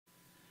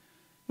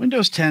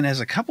Windows 10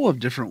 has a couple of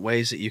different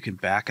ways that you can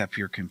back up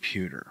your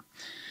computer.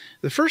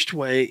 The first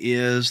way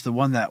is the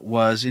one that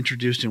was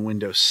introduced in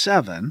Windows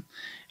 7,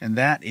 and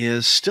that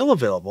is still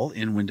available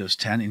in Windows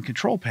 10 in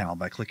Control Panel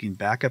by clicking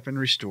Backup and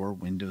Restore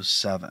Windows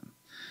 7.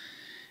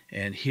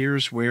 And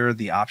here's where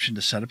the option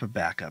to set up a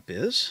backup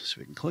is.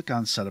 So we can click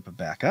on Set up a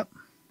backup.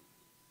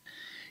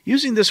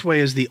 Using this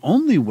way is the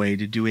only way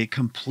to do a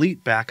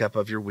complete backup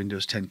of your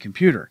Windows 10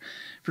 computer.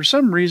 For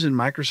some reason,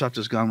 Microsoft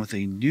has gone with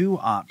a new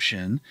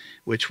option,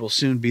 which will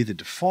soon be the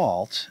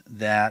default,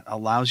 that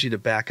allows you to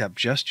back up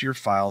just your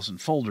files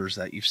and folders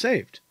that you've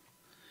saved.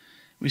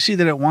 We see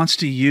that it wants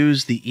to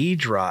use the E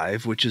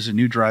drive, which is a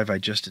new drive I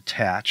just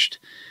attached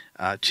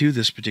to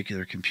this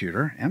particular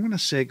computer. I'm going to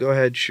say, go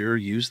ahead, sure,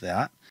 use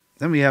that.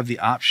 Then we have the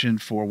option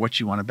for what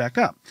you want to back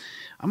up.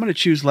 I'm going to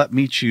choose Let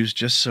Me Choose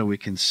just so we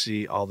can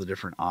see all the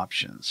different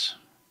options.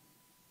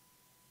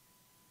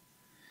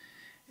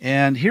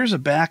 And here's a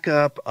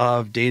backup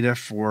of data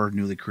for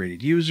newly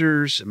created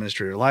users,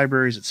 administrator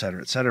libraries,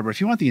 etc., etc. But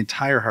if you want the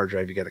entire hard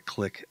drive, you got to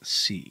click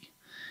C.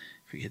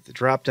 If you hit the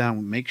drop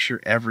down, make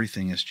sure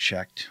everything is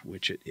checked,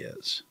 which it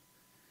is.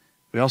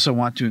 We also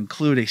want to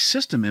include a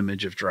system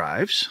image of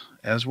drives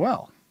as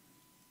well.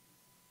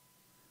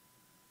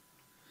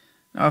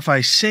 Now, if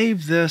I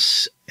save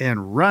this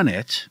and run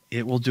it,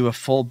 it will do a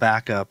full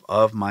backup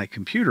of my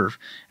computer,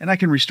 and I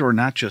can restore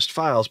not just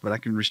files, but I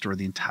can restore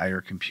the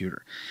entire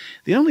computer.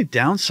 The only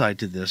downside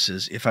to this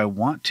is if I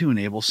want to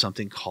enable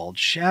something called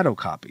shadow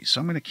copies.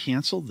 So I'm going to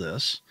cancel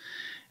this,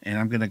 and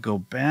I'm going to go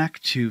back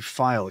to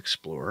File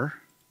Explorer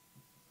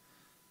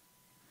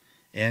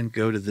and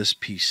go to this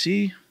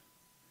PC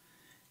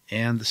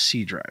and the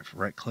C drive.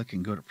 Right-click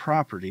and go to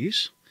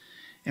Properties.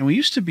 And we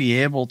used to be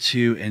able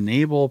to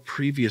enable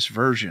previous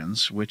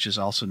versions, which is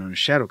also known as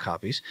shadow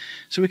copies,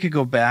 so we could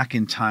go back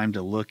in time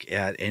to look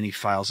at any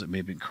files that may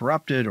have been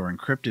corrupted or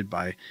encrypted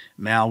by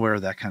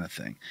malware, that kind of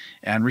thing,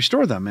 and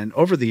restore them. And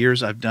over the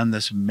years, I've done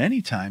this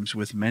many times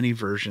with many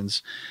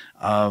versions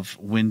of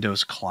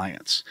Windows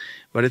clients.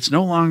 But it's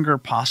no longer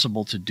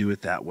possible to do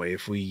it that way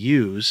if we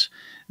use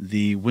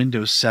the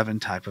Windows 7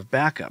 type of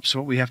backup. So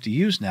what we have to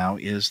use now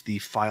is the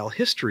file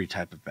history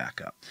type of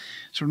backup.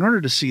 So in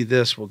order to see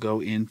this, we'll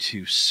go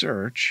into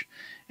Search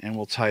and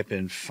we'll type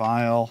in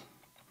File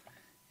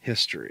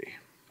History.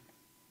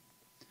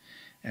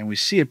 And we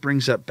see it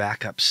brings up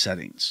backup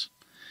settings.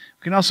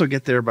 We can also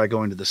get there by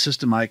going to the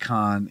system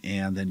icon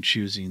and then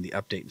choosing the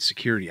Update and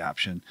Security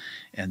option,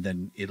 and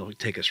then it'll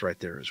take us right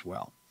there as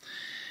well.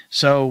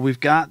 So we've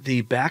got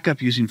the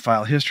backup using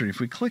file history. If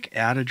we click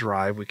Add a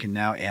Drive, we can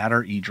now add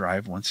our E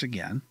drive once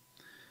again.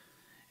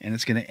 And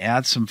it's going to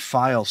add some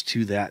files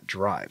to that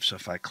drive. So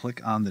if I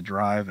click on the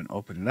drive and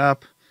open it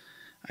up,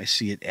 I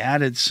see it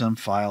added some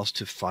files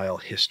to file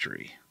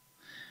history.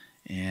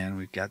 And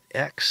we've got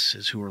X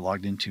is who we're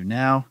logged into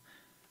now.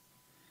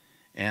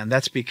 And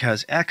that's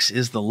because X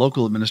is the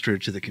local administrator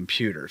to the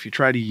computer. If you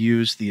try to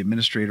use the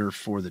administrator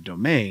for the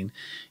domain,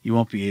 you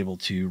won't be able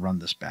to run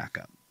this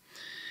backup.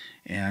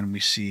 And we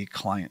see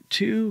client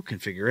 2,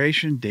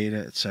 configuration, data,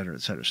 etc.,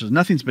 etc. So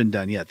nothing's been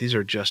done yet. These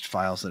are just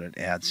files that it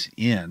adds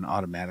in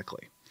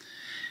automatically.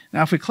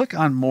 Now, if we click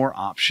on More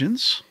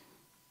Options,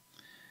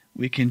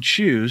 we can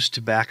choose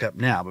to back up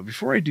now. But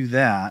before I do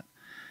that,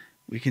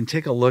 we can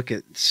take a look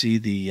at, see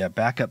the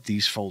backup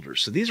these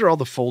folders. So these are all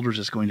the folders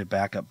it's going to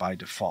back up by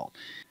default.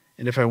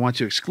 And if I want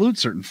to exclude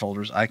certain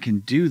folders, I can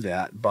do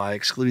that by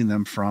excluding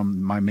them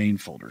from my main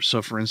folder.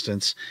 So for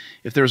instance,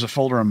 if there's a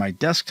folder on my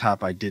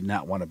desktop I did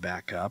not want to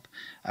back up,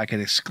 I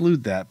could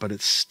exclude that, but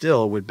it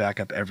still would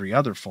back up every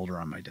other folder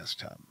on my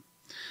desktop.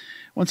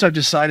 Once I've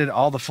decided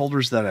all the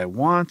folders that I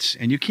want,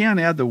 and you can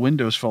add the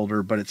Windows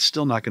folder, but it's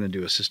still not going to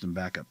do a system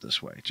backup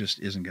this way. It just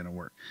isn't going to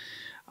work.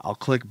 I'll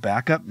click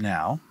Backup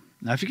Now.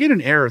 Now, if you get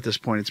an error at this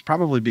point, it's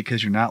probably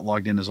because you're not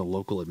logged in as a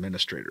local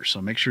administrator.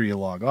 So make sure you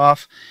log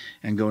off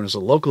and go in as a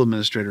local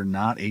administrator,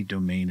 not a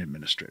domain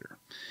administrator.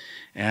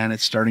 And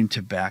it's starting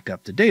to back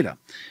up the data.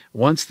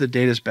 Once the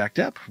data is backed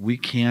up, we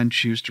can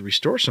choose to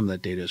restore some of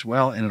that data as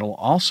well, and it'll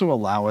also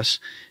allow us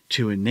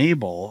to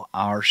enable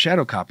our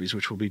shadow copies,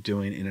 which we'll be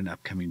doing in an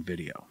upcoming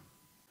video.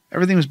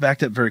 Everything was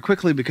backed up very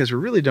quickly because we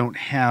really don't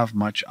have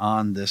much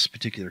on this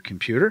particular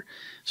computer.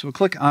 So we'll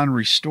click on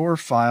Restore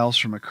Files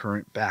from a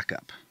Current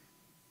Backup.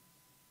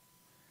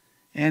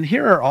 And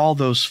here are all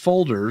those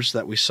folders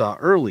that we saw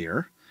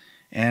earlier,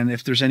 and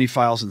if there's any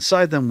files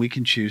inside them, we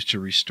can choose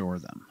to restore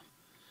them.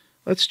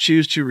 Let's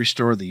choose to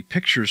restore the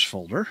Pictures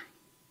folder,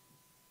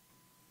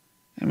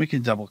 and we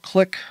can double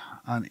click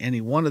on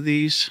any one of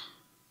these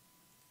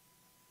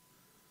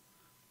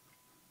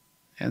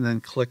and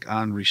then click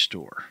on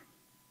Restore.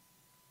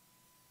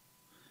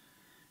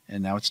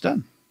 And now it's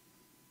done.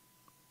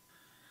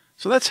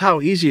 So that's how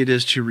easy it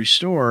is to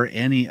restore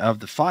any of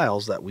the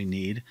files that we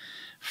need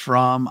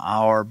from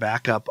our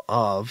backup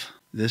of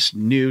this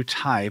new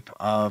type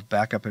of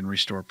backup and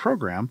restore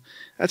program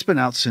that's been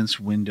out since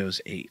Windows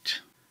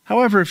 8.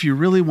 However, if you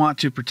really want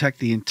to protect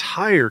the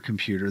entire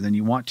computer, then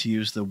you want to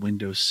use the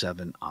Windows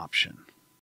 7 option.